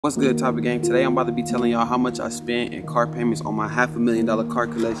What's good, Topic Gang? Today I'm about to be telling y'all how much I spent in car payments on my $500,000 car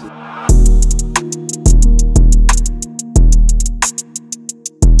collection.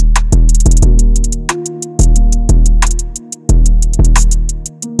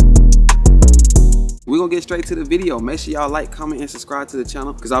 We're gonna get straight to the video. Make sure y'all like, comment, and subscribe to the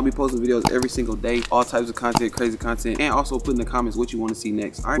channel because I'll be posting videos every single day, all types of content, crazy content, and also put in the comments what you want to see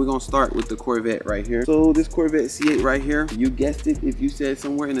next. All right, we're gonna start with the Corvette right here. So this Corvette C8 right here, you guessed it. If you said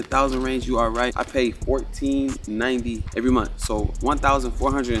somewhere in the 1,000 range, you are right. I pay $14.90 every month, so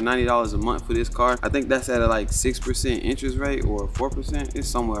 $1,490 a month for this car. I think that's at a like 6% interest rate or 4%. It's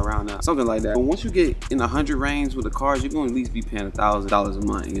somewhere around that, something like that. But once you get in the 100 range with the cars, you're gonna at least be paying $1,000 a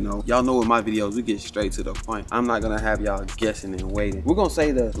month. You know, y'all know with my videos, we get straight to the point. I'm not gonna have y'all guessing and waiting. We're gonna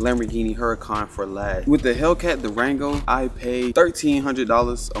say the Lamborghini Huracan for last. With the Hellcat Durango, I paid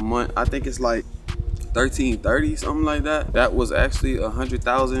 $1,300 a month. I think it's like $1,330, something like that. That was actually a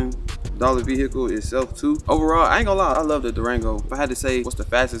 $100,000 vehicle itself too. Overall, I ain't gonna lie, I love the Durango. If I had to say what's the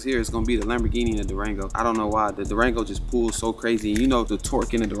fastest here, it's gonna be the Lamborghini and the Durango. I don't know why. The Durango just pulls so crazy. You know, the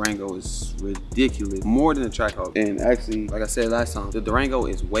torque in the Durango is ridiculous, more than the Trackhouse. And actually, like I said last time, the Durango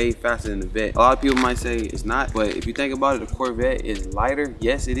is way faster than the Vet. A lot of people might say it's not, but if you think about it, the Corvette is lighter.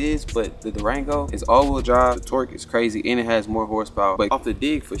 Yes, it is, but the Durango is all-wheel drive. The torque is crazy, and it has more horsepower. But off the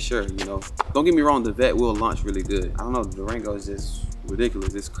dig, for sure, you know. Don't get me wrong, the Vet will launch really good. I don't know, the Durango is just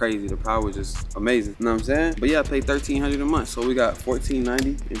ridiculous. It's crazy. The power is just amazing. You know what I'm saying? But yeah, I paid $1,300 a month, so we got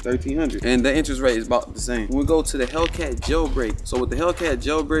 $1,490 and $1,300, and the interest rate is about the same. When we go to the Hellcat jailbreak, so with the Hellcat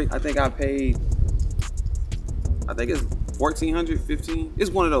jailbreak, I think it's 1,400, 15. It's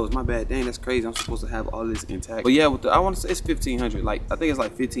one of those. My bad. Dang, that's crazy. I'm supposed to have all this intact. But yeah, with the, I want to say it's 1,500. Like, I think it's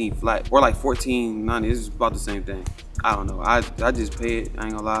like 15 flat or like 1,490. It's about the same thing. I don't know. I just pay it. I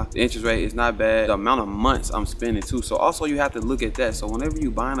ain't gonna lie. The interest rate is not bad. The amount of months I'm spending too. So also you have to look at that. So whenever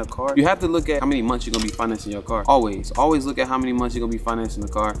you buying a car, you have to look at how many months you're gonna be financing your car. Always look at how many months you're gonna be financing the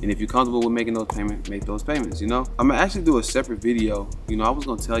car. And if you're comfortable with making those payments, make those payments, you know? I'm gonna actually do a separate video. You know, I was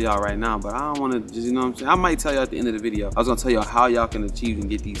gonna tell y'all right now, but I don't wanna just, you know what I'm saying? I might tell y'all at the end of the video. I was gonna tell y'all how y'all can achieve and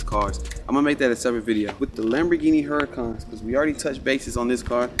get these cars. I'm gonna make that a separate video. With the Lamborghini Huracans, because we already touched bases on this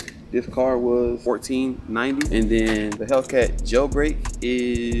car. This car was $1,490, and then the Hellcat jailbreak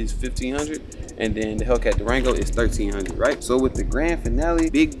is $1,500, and then the Hellcat Durango is $1,300, right? So with the grand finale,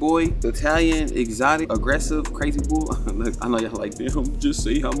 big boy, Italian, exotic, aggressive, crazy bull. Look, I know y'all like, damn, just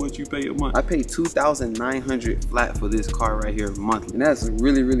say how much you pay a month. I paid $2,900 flat for this car right here monthly, and that's a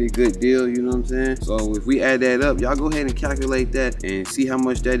really, really good deal, you know what I'm saying? So if we add that up, y'all go ahead and calculate that and see how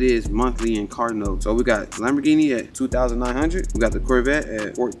much that is monthly in car notes. So we got Lamborghini at $2,900, we got the Corvette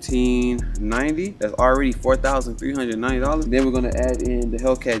at $1,490. That's already $4,390. Then we're gonna add in the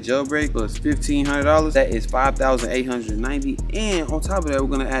Hellcat jailbreak plus $1,500. That is $5,890. And on top of that, we're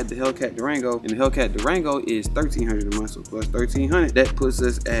gonna add the Hellcat Durango, and the Hellcat Durango is $1,300 a month. So plus $1,300, that puts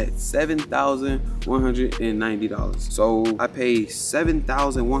us at $7,190. So I pay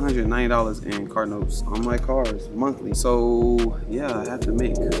 $7,190 in car notes on my cars monthly. So yeah, I have to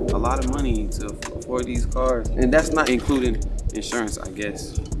make a lot of money to afford these cars, and that's not including insurance, I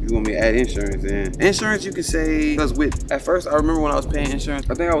guess. You want me to add insurance in? Insurance, you could say, because with, at first, I remember when I was paying insurance,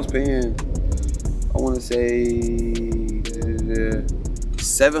 I think I was paying, I want to say,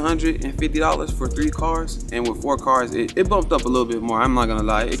 $750 for 3 cars, and with 4 cars it bumped up a little bit more. I'm not gonna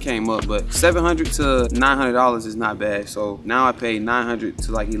lie, it came up, but $700 to $900 is not bad. So now I pay $900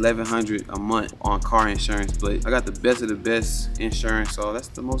 to like $1,100 a month on car insurance, but I got the best of the best insurance, so that's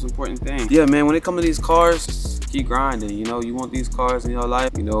the most important thing. Yeah, man, when it comes to these cars, keep grinding. You know, you want these cars in your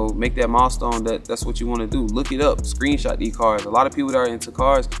life, you know, make that milestone. That's what you want to do. Look it up, screenshot these cars. A lot of people that are into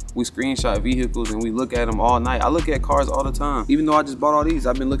cars, we screenshot vehicles and we look at them all night. I look at cars all the time. Even though I just bought all these,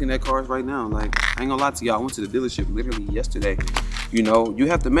 I've been looking at cars right now. Like, I ain't gonna lie to y'all, I went to the dealership literally yesterday. You know, you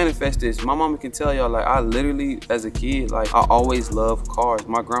have to manifest this. My mama can tell y'all, like, I literally, as a kid, like, I always loved cars.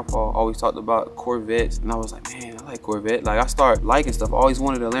 My grandpa always talked about Corvettes, and I was like, man, I like Corvette. Like, I start liking stuff. I always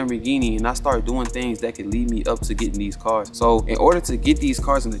wanted a Lamborghini, and I started doing things that could lead me up to getting these cars. So in order to get these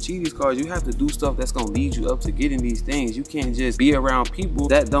cars and achieve these cars, you have to do stuff that's gonna lead you up to getting these things. You can't just be around people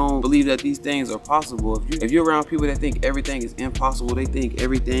that don't believe that these things are possible. If you're around people that think everything is impossible, they think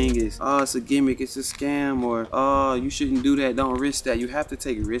everything is, it's a gimmick, it's a scam, or you shouldn't do that, don't risk that. You have to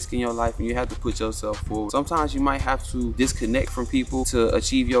take a risk in your life, and you have to put yourself forward. Sometimes you might have to disconnect from people to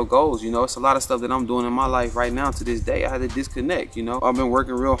achieve your goals. You know, it's a lot of stuff that I'm doing in my life right now down to this day. I had to disconnect, you know. I've been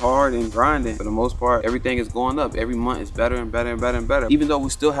working real hard and grinding. For the most part, everything is going up. Every month is better and better and better and better. Even though we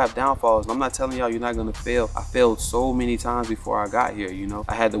still have downfalls, I'm not telling y'all you're not gonna fail. I failed so many times before I got here, you know.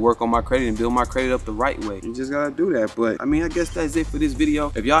 I had to work on my credit and build my credit up the right way. You just gotta do that. But I mean, I guess that's it for this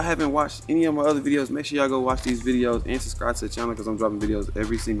video. If y'all haven't watched any of my other videos, make sure y'all go watch these videos and subscribe to the channel because I'm dropping videos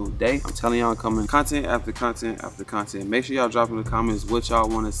every single day. I'm telling y'all I'm coming content after content after content. Make sure y'all drop in the comments what y'all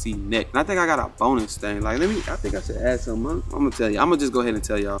want to see next. And I think I got a bonus thing. Like, I think I should add something. I'm gonna tell you. I'm gonna just go ahead and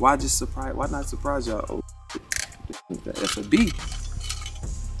tell y'all. Why not surprise y'all? Oh, that's a B.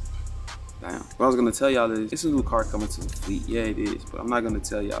 Damn. What I was gonna tell y'all is it's a new car coming to the fleet. Yeah, it is, but I'm not gonna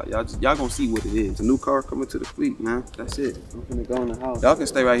tell y'all. Y'all gonna see what it is. It's a new car coming to the fleet, man. That's it. I'm finna go in the house. Y'all can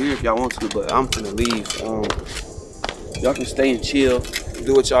stay right here if y'all want to, but I'm finna leave. Y'all can stay and chill,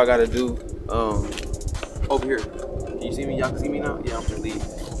 do what y'all gotta do. Over here. Can you see me? Y'all can see me now? Yeah, I'm finna leave.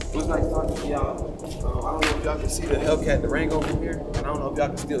 It was nice talking to y'all. I don't know if y'all can see the Hellcat Durango from here, and I don't know if y'all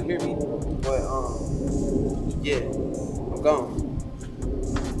can still hear me, but yeah, I'm gone.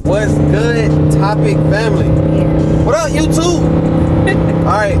 What's good, Topic family? What up, YouTube?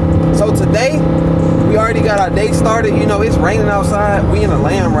 Alright, so today, we already got our day started. You know, it's raining outside. We in a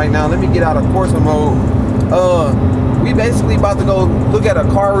lamb right now. Let me get out of Corsa mode. We basically about to go look at a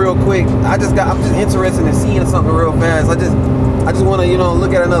car real quick. I'm just interested in seeing something real fast. I just want to, you know,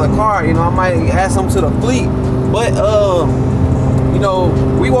 look at another car. You know, I might add something to the fleet. But, you know,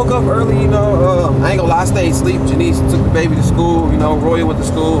 we woke up early, you know. I ain't gonna lie, I stayed asleep. Janice took the baby to school, you know. Roy went to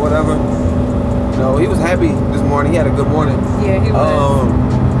school, whatever. You know, he was happy this morning. He had a good morning. Yeah, he was.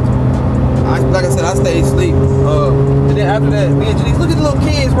 Like I said, I stayed asleep. And then after that, me and Janice, look at the little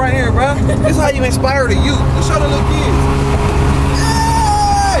kids right here, bro. This is how you inspire the youth. Let's show the little kids.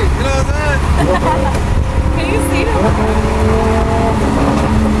 Hey! You know what I'm saying? Can you see them?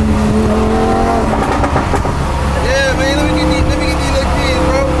 Yeah, man, let me get these little kids,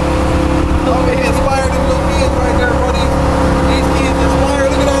 bro. Okay, he inspired them little kids right there, bro. These kids inspired.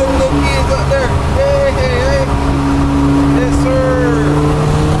 Look at all them little kids up there. Hey. Yes, sir.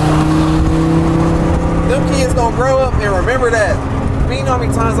 Them kids gonna grow up and remember that. I mean, you know how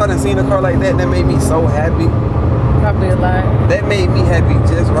many times I done seen a car like that made me so happy? Probably a lot. That made me happy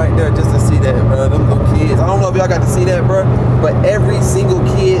just right there, just to see that, bro. Them little kids. I don't know if y'all got to see that, bro, but every single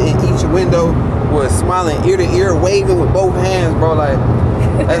kid in each window was smiling ear to ear, waving with both hands, bro. Like,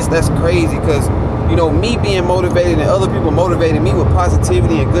 that's crazy, because, you know, me being motivated and other people motivated me with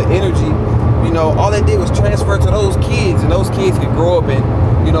positivity and good energy, you know, all they did was transfer to those kids, and those kids could grow up and,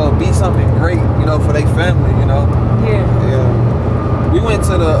 you know, be something great, you know, for their family, you know. Yeah. We went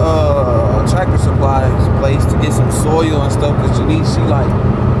to the Tractor Supply place to get some soil and stuff, because Janice, she like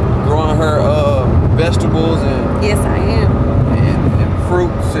growing her vegetables and yes, I am. And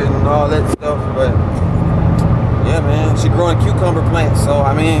fruits and all that stuff. But yeah, man, she growing cucumber plants. So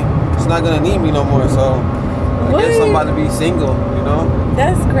I mean, she's not gonna need me no more. So I guess I'm about to be single, you know.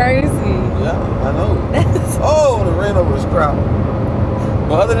 That's crazy. Yeah, I know. Oh, the ran over the scrap.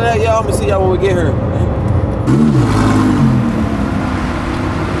 But other than that, y'all, I'm gonna see y'all when we get here.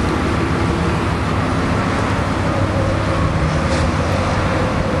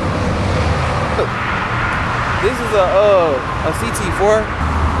 This is a CT4.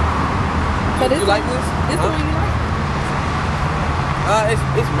 So this you like this? This one you like?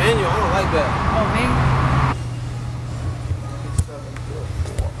 It's manual. I don't like that. Oh man.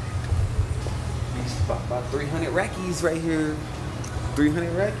 It's about 300 rackies right here.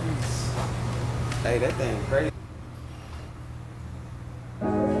 300 rackies. Hey, that thing crazy.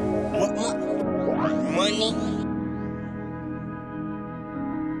 Money.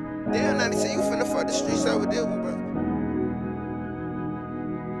 Damn, 90 say you finna fuck the streets over there, bro.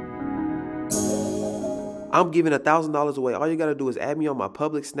 I'm giving $1,000 away. All you gotta do is add me on my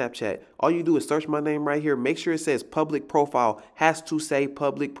public Snapchat. All you do is search my name right here. Make sure it says public profile. Has to say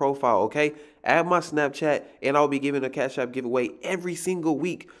public profile, okay? Add my Snapchat, and I'll be giving a Cash App giveaway every single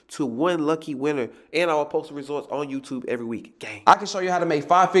week to one lucky winner. And I will post the results on YouTube every week. Gang. I can show you how to make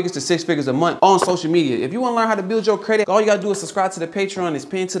 5 figures to 6 figures a month on social media. If you want to learn how to build your credit, all you gotta do is subscribe to the Patreon. It's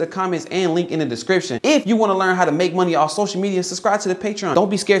pinned to the comments and link in the description. If you want to learn how to make money off social media, subscribe to the Patreon. Don't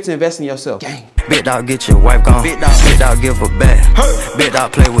be scared to invest in yourself. Gang. Big dog, get your wife gone. Big dog, give her back. Big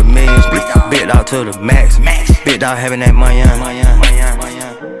dog, play with millions. Big dog to the max. Big dog having that money.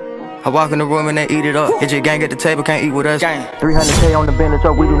 I walk in the room and they eat it up. Hit your gang at the table, can't eat with us. 300K on the Bentley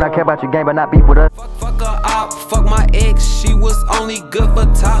truck. We do not care about your game, but not beef with us. Fuck her up, fuck my ex. She was only good for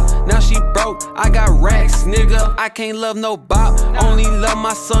top. Now she broke, I got racks. Nigga, I can't love no bop. Only love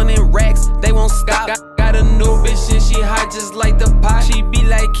my son in racks. They won't stop. Got a new bitch and she hot just like the pot. She be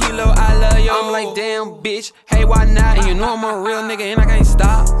like like Kilo, I love you. I'm like, damn, bitch, hey, why not? And you know I'm a real nigga and I can't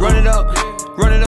stop. Run it up, run it up.